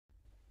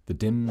The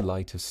dim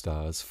light of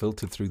stars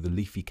filtered through the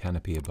leafy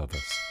canopy above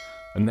us,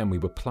 and then we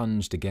were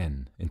plunged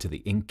again into the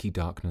inky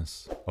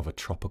darkness of a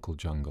tropical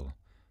jungle.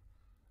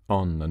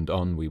 On and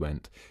on we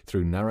went,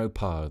 through narrow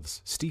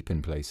paths, steep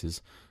in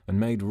places, and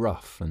made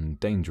rough and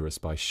dangerous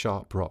by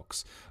sharp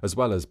rocks, as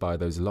well as by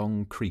those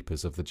long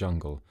creepers of the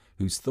jungle,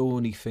 whose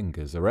thorny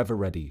fingers are ever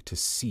ready to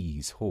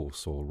seize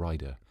horse or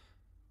rider.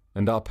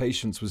 And our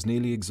patience was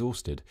nearly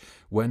exhausted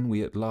when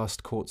we at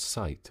last caught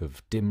sight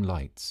of dim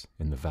lights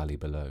in the valley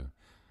below.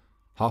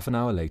 Half an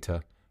hour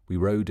later, we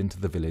rode into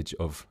the village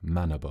of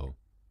Manabo.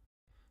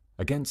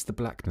 Against the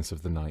blackness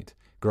of the night,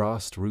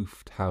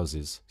 grass-roofed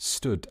houses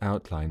stood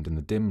outlined in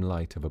the dim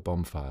light of a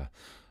bonfire,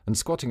 and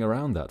squatting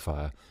around that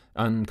fire,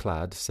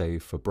 unclad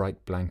save for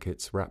bright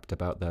blankets wrapped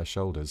about their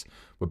shoulders,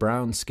 were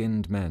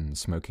brown-skinned men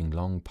smoking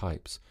long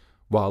pipes,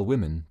 while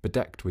women,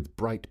 bedecked with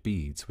bright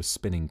beads, were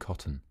spinning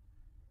cotton.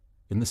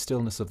 In the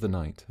stillness of the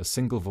night, a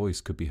single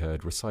voice could be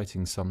heard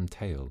reciting some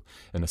tale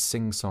in a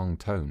sing-song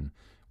tone,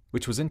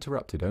 which was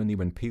interrupted only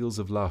when peals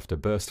of laughter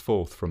burst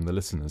forth from the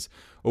listeners,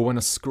 or when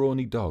a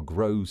scrawny dog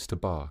rose to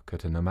bark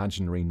at an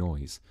imaginary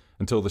noise,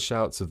 until the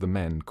shouts of the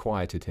men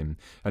quieted him,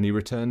 and he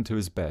returned to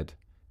his bed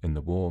in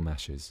the warm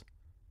ashes.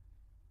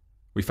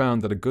 We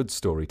found that a good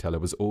storyteller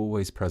was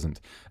always present,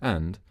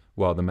 and,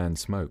 while the men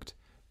smoked,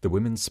 the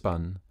women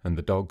spun, and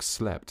the dogs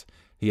slept,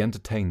 he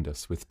entertained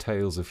us with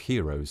tales of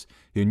heroes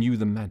who knew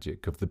the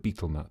magic of the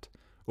betel nut,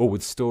 or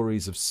with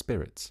stories of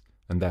spirits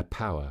and their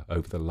power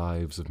over the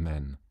lives of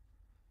men.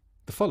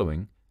 The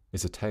following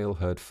is a tale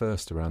heard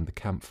first around the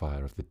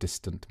campfire of the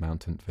distant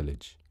mountain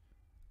village.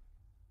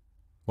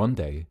 One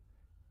day,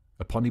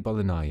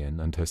 Aponibolinayen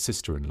and her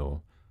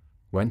sister-in-law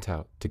went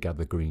out to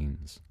gather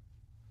greens.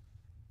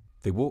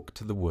 They walked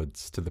to the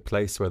woods, to the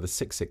place where the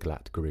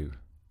sixiklat grew,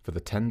 for the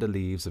tender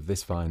leaves of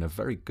this vine are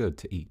very good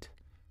to eat.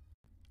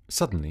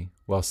 Suddenly,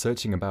 while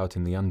searching about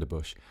in the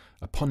underbush,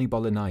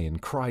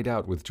 Aponibolinayen cried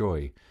out with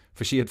joy,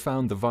 for she had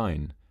found the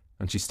vine,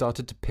 and she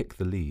started to pick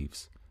the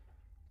leaves.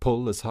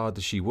 Pull as hard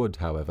as she would,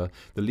 however,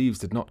 the leaves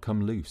did not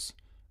come loose,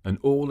 and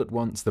all at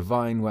once the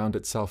vine wound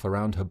itself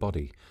around her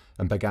body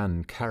and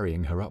began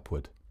carrying her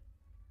upward.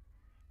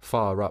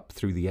 Far up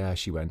through the air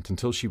she went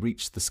until she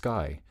reached the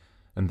sky,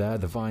 and there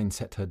the vine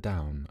set her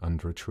down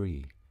under a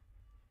tree.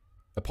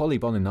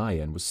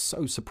 Aponibolinayen was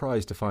so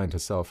surprised to find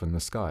herself in the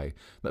sky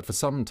that for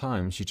some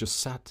time she just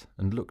sat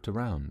and looked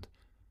around,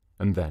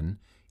 and then,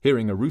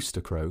 hearing a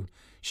rooster crow,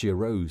 she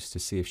arose to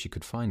see if she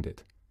could find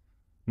it.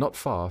 Not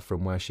far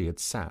from where she had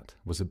sat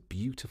was a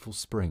beautiful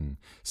spring,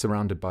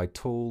 surrounded by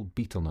tall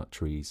betel-nut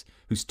trees,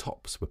 whose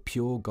tops were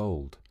pure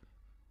gold.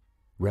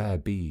 Rare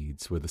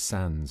beads were the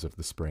sands of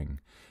the spring,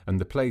 and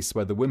the place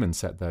where the women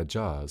set their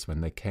jars when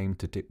they came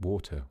to dip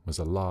water was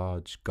a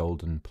large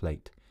golden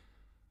plate.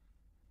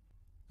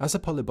 As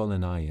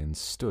Aponibolinayen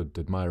stood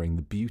admiring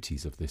the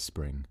beauties of this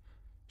spring,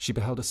 she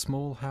beheld a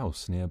small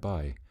house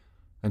nearby,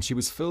 and she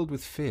was filled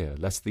with fear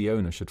lest the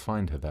owner should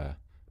find her there.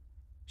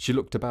 She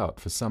looked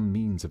about for some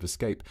means of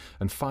escape,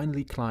 and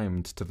finally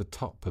climbed to the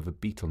top of a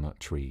betel-nut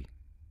tree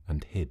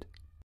and hid.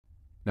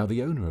 Now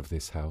the owner of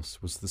this house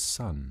was the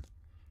sun,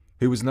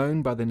 who was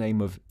known by the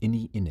name of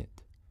inky,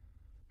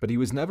 but he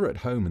was never at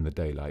home in the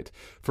daylight,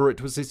 for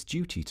it was his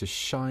duty to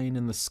shine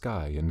in the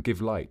sky and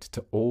give light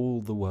to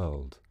all the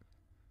world.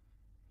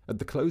 At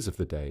the close of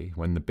the day,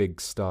 when the big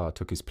star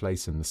took his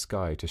place in the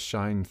sky to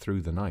shine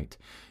through the night,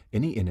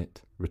 inky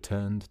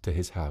returned to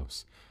his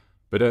house,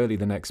 but early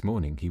the next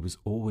morning he was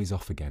always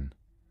off again.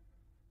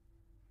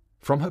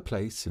 From her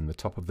place in the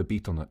top of the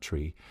betel-nut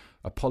tree,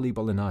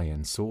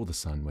 Aponibolinayen saw the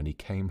sun when he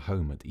came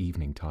home at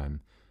evening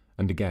time,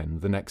 and again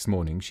the next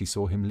morning she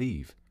saw him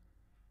leave.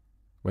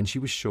 When she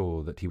was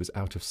sure that he was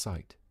out of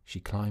sight,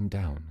 she climbed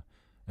down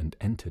and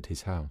entered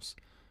his house,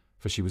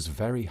 for she was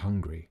very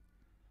hungry.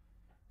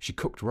 She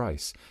cooked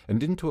rice,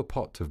 and into a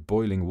pot of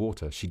boiling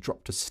water she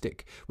dropped a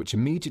stick, which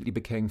immediately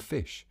became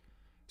fish,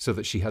 so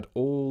that she had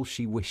all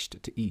she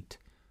wished to eat.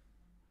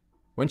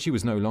 When she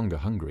was no longer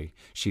hungry,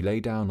 she lay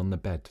down on the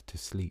bed to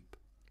sleep.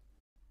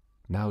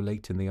 Now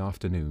late in the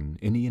afternoon,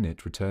 inky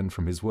returned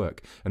from his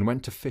work and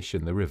went to fish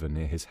in the river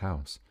near his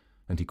house,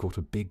 and he caught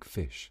a big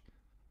fish.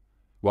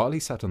 While he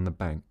sat on the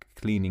bank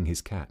cleaning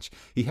his catch,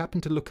 he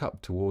happened to look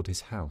up toward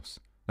his house,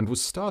 and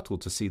was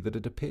startled to see that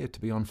it appeared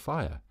to be on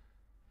fire.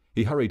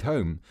 He hurried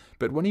home,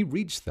 but when he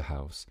reached the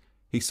house,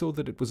 he saw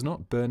that it was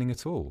not burning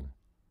at all,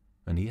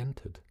 and he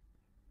entered.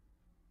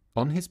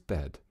 On his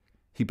bed,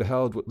 he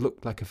beheld what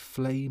looked like a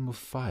flame of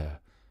fire,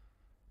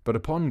 but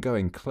upon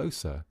going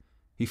closer,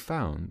 he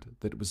found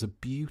that it was a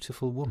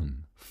beautiful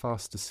woman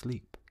fast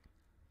asleep.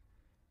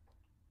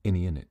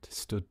 Inky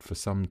stood for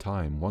some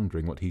time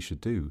wondering what he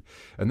should do,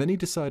 and then he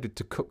decided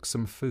to cook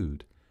some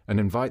food and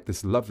invite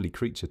this lovely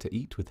creature to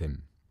eat with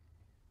him.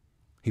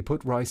 He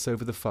put rice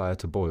over the fire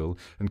to boil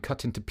and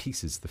cut into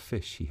pieces the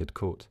fish he had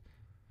caught.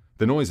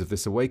 The noise of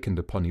this awakened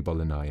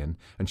Aponibolinayen,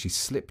 and she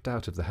slipped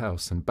out of the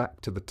house and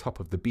back to the top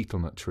of the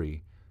betel-nut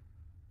tree.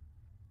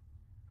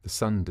 The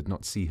sun did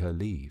not see her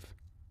leave.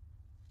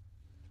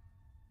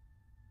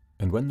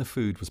 And when the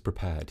food was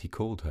prepared, he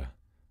called her.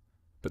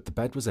 But the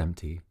bed was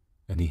empty,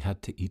 and he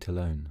had to eat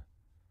alone.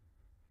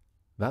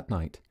 That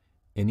night,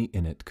 Inny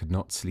Innit could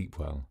not sleep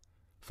well,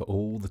 for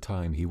all the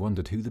time he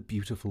wondered who the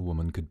beautiful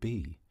woman could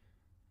be.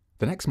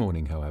 The next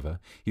morning, however,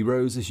 he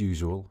rose as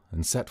usual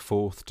and set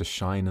forth to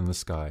shine in the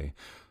sky,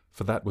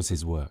 for that was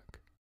his work.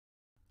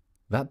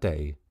 That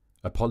day,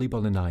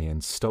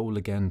 Aponibolinayen stole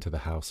again to the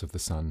house of the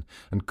sun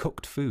and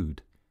cooked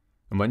food,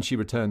 and when she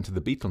returned to the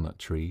betel-nut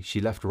tree,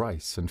 she left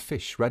rice and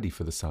fish ready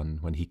for the sun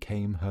when he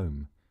came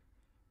home.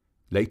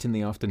 Late in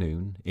the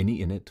afternoon, Inny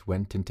Innit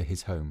went into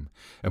his home,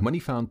 and when he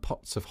found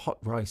pots of hot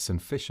rice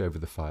and fish over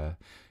the fire,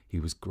 he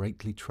was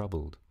greatly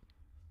troubled.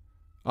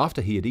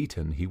 After he had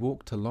eaten, he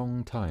walked a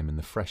long time in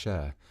the fresh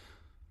air.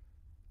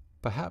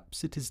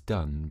 "Perhaps it is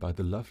done by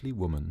the lovely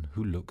woman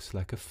who looks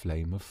like a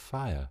flame of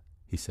fire,"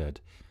 he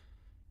said.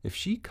 "If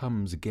she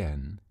comes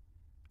again,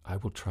 I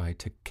will try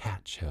to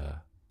catch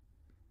her."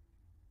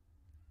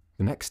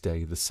 The next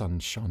day the sun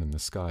shone in the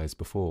sky as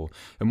before,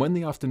 and when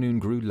the afternoon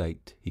grew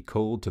late, he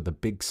called to the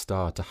big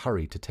star to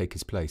hurry to take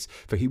his place,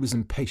 for he was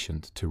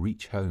impatient to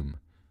reach home.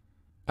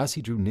 As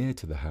he drew near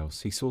to the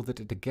house, he saw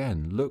that it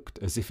again looked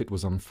as if it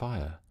was on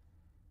fire.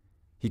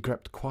 He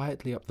crept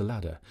quietly up the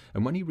ladder,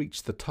 and when he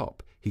reached the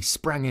top, he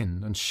sprang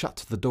in and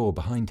shut the door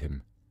behind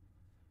him.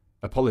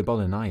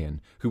 Aponibolinayen,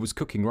 who was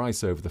cooking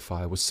rice over the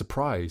fire, was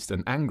surprised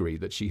and angry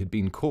that she had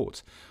been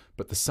caught,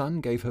 but the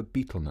sun gave her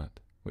betel-nut,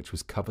 which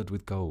was covered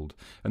with gold,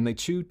 and they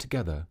chewed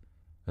together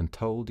and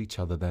told each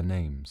other their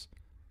names.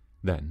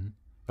 Then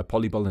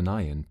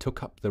Aponibolinayen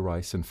took up the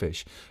rice and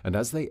fish, and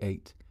as they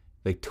ate,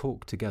 they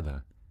talked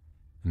together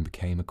and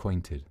became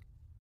acquainted.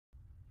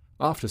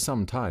 After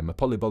some time,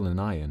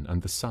 Aponibolinayen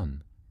and the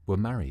sun were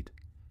married,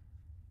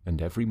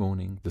 and every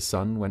morning the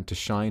sun went to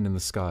shine in the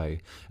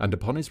sky, and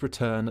upon his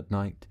return at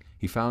night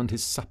he found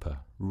his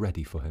supper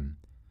ready for him.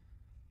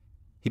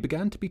 He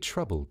began to be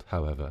troubled,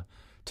 however,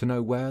 to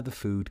know where the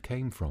food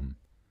came from,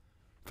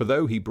 for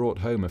though he brought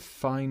home a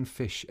fine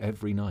fish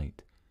every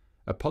night,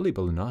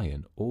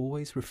 Aponibolinayen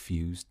always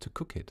refused to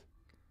cook it.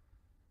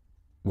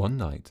 One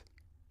night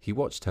he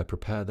watched her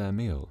prepare their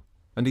meal,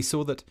 and he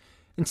saw that,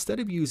 instead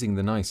of using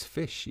the nice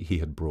fish he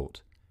had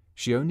brought,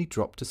 she only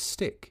dropped a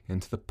stick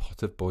into the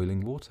pot of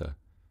boiling water.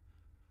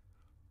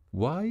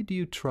 "Why do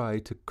you try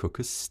to cook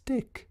a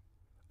stick?"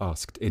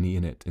 asked Inny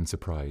Innit in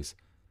surprise.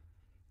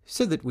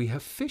 "So that we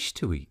have fish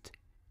to eat,"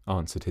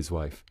 answered his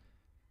wife.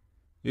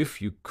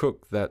 "If you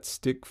cook that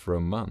stick for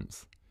a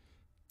month,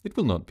 it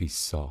will not be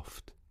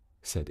soft,"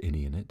 said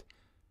Inny Innit.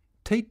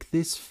 "Take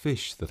this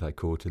fish that I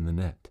caught in the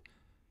net,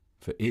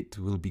 for it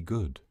will be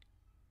good."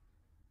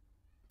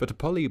 But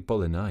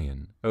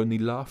Aponibolinayen only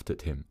laughed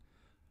at him,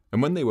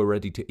 and when they were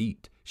ready to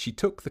eat, she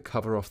took the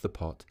cover off the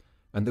pot,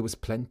 and there was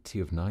plenty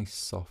of nice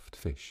soft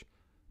fish.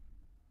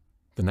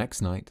 The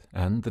next night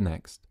and the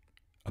next,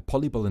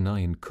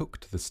 Aponibolinayen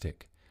cooked the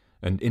stick,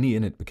 and Inny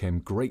Innit became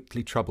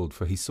greatly troubled,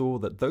 for he saw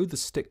that though the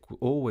stick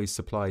always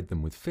supplied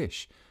them with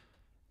fish,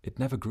 it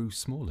never grew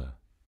smaller.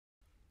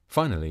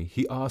 Finally,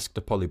 he asked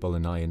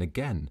Aponibolinayen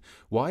again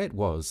why it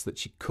was that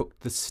she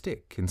cooked the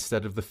stick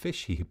instead of the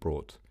fish he had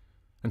brought,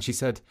 and she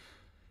said,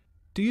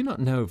 "Do you not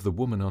know of the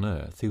woman on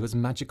earth who has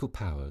magical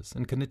powers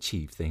and can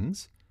achieve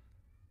things?"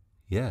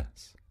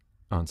 "Yes,"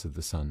 answered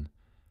the sun,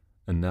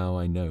 "and now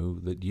I know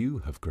that you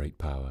have great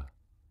power."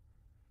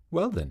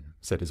 "Well then,"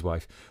 said his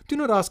wife, "do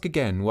not ask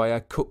again why I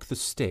cook the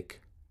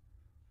stick."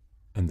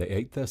 And they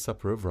ate their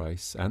supper of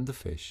rice and the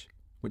fish,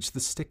 which the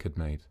stick had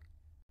made.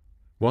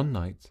 One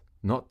night,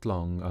 not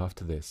long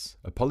after this,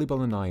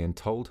 Aponibolinayen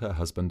told her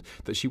husband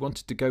that she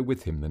wanted to go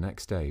with him the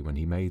next day when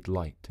he made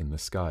light in the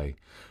sky.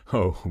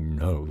 "Oh,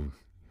 no,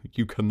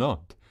 you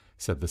cannot,"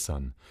 said the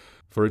sun,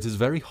 "for it is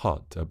very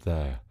hot up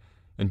there,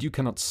 and you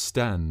cannot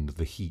stand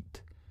the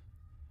heat."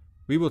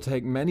 "We will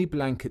take many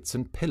blankets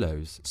and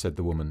pillows," said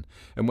the woman,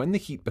 "and when the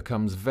heat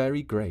becomes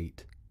very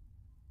great,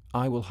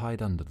 I will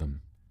hide under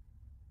them."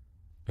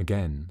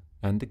 Again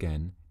and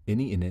again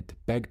Inny Innit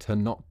begged her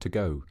not to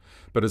go,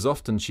 but as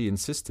often she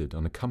insisted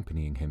on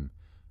accompanying him,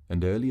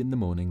 and early in the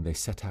morning they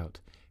set out,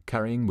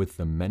 carrying with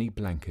them many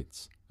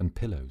blankets and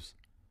pillows.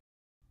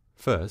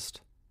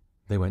 First,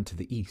 they went to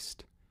the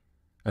east,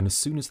 and as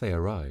soon as they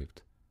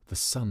arrived, the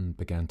sun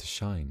began to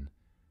shine,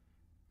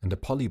 and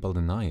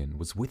Aponibolinayen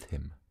was with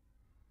him.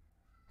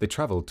 They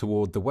travelled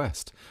toward the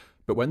west,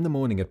 but when the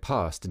morning had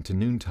passed into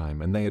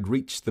noontime and they had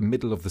reached the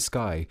middle of the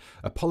sky,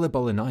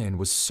 Aponibolinayen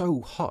was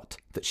so hot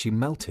that she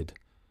melted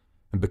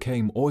and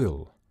became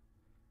oil.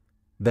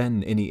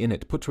 Then Inny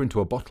Innit put her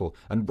into a bottle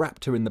and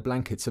wrapped her in the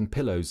blankets and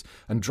pillows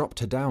and dropped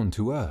her down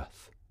to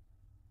earth.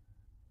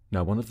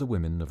 Now one of the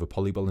women of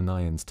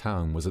Aponibolinayen's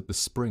town was at the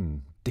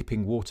spring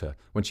dipping water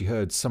when she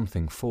heard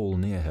something fall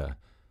near her.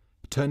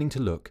 Turning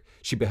to look,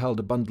 she beheld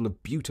a bundle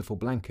of beautiful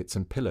blankets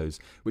and pillows,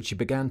 which she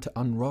began to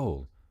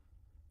unroll.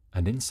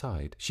 And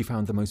inside she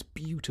found the most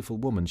beautiful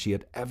woman she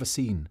had ever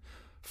seen.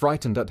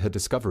 Frightened at her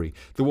discovery,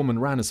 the woman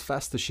ran as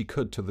fast as she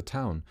could to the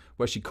town,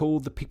 where she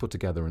called the people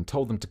together and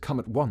told them to come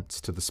at once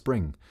to the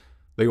spring.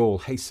 They all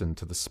hastened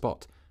to the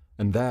spot,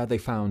 and there they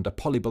found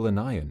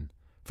Aponibolinayen,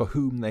 for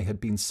whom they had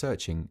been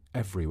searching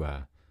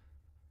everywhere.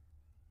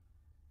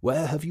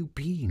 "Where have you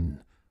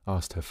been?"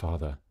 asked her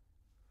father.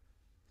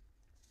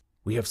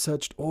 "We have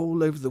searched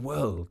all over the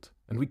world,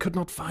 and we could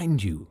not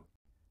find you."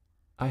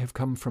 "I have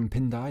come from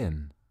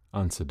Pindayen,"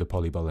 answered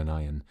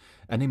Aponibolinayen.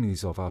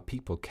 "Enemies of our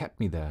people kept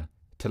me there,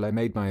 till I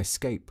made my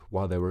escape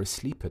while they were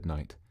asleep at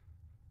night."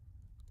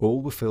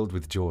 All were filled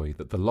with joy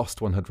that the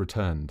lost one had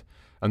returned,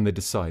 and they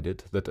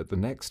decided that at the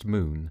next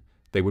moon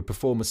they would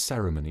perform a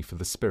ceremony for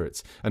the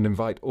spirits and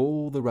invite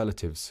all the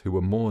relatives who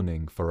were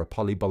mourning for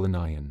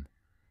Aponibolinayen.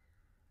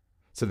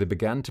 So they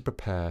began to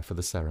prepare for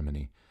the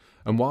ceremony,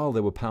 and while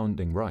they were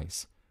pounding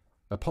rice,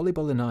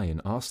 Aponibolinayen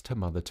asked her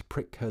mother to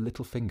prick her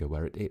little finger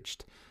where it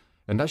itched,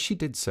 and as she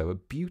did so, a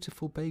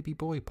beautiful baby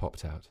boy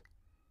popped out.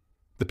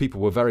 The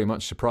people were very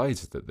much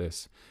surprised at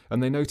this,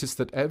 and they noticed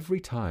that every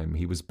time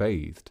he was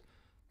bathed,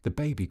 the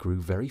baby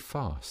grew very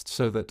fast,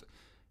 so that,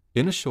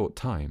 in a short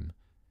time,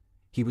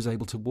 he was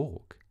able to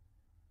walk.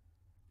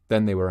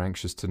 Then they were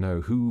anxious to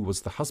know who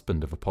was the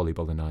husband of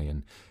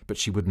Aponibolinayen, but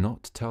she would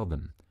not tell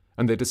them,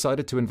 and they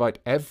decided to invite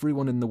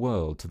everyone in the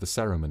world to the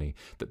ceremony,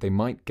 that they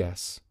might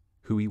guess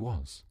who he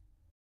was.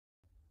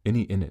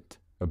 Inky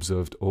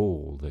observed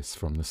all this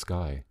from the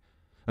sky,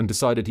 and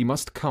decided he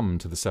must come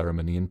to the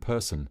ceremony in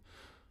person.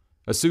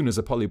 As soon as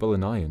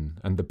Aponibolinayen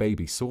and the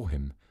baby saw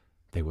him,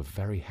 they were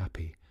very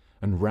happy,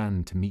 and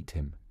ran to meet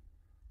him.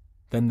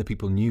 Then the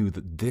people knew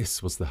that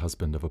this was the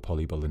husband of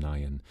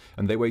Aponibolinayen,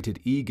 and they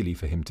waited eagerly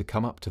for him to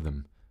come up to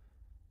them.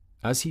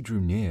 As he drew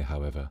near,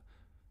 however,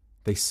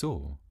 they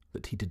saw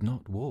that he did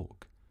not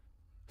walk,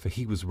 for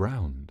he was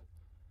round.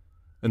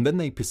 And then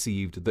they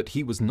perceived that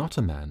he was not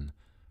a man,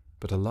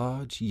 but a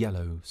large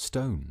yellow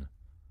stone.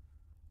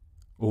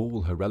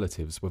 All her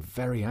relatives were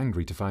very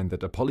angry to find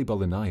that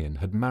Aponibolinayen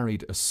had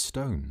married a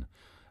stone,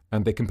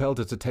 and they compelled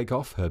her to take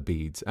off her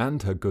beads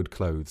and her good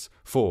clothes,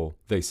 for,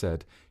 they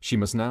said, she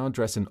must now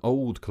dress in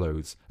old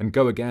clothes and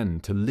go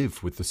again to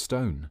live with the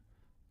stone.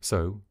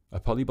 So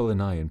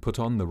Aponibolinayen put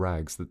on the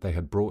rags that they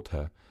had brought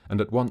her, and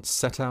at once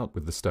set out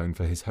with the stone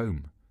for his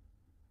home.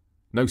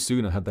 No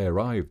sooner had they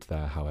arrived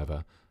there,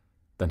 however,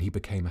 than he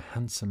became a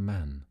handsome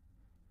man,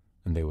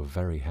 and they were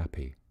very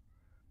happy.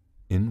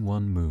 "In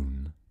one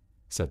moon,"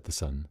 said the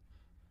sun,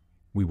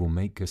 "we will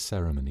make a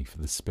ceremony for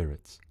the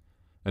spirits,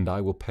 and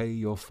I will pay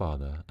your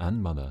father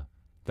and mother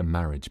the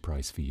marriage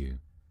price for you."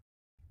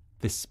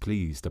 This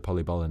pleased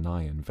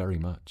Aponibolinayen very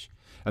much,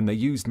 and they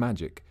used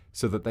magic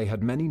so that they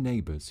had many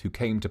neighbours who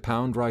came to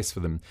pound rice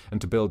for them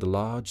and to build a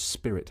large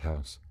spirit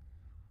house.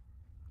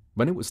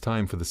 When it was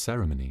time for the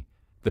ceremony,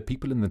 the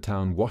people in the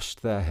town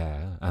washed their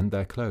hair and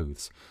their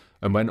clothes,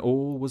 and when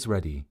all was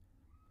ready,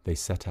 they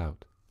set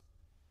out.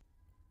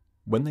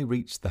 When they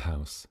reached the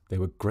house, they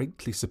were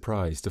greatly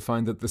surprised to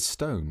find that the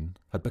stone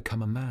had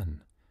become a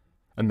man,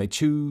 and they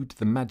chewed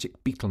the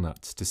magic betel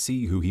nuts to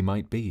see who he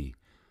might be.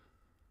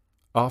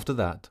 After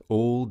that,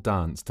 all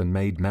danced and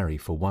made merry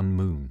for one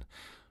moon,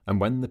 and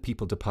when the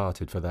people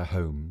departed for their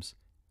homes,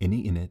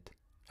 Inky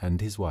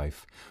and his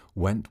wife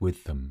went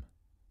with them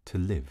to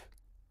live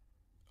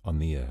on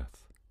the earth.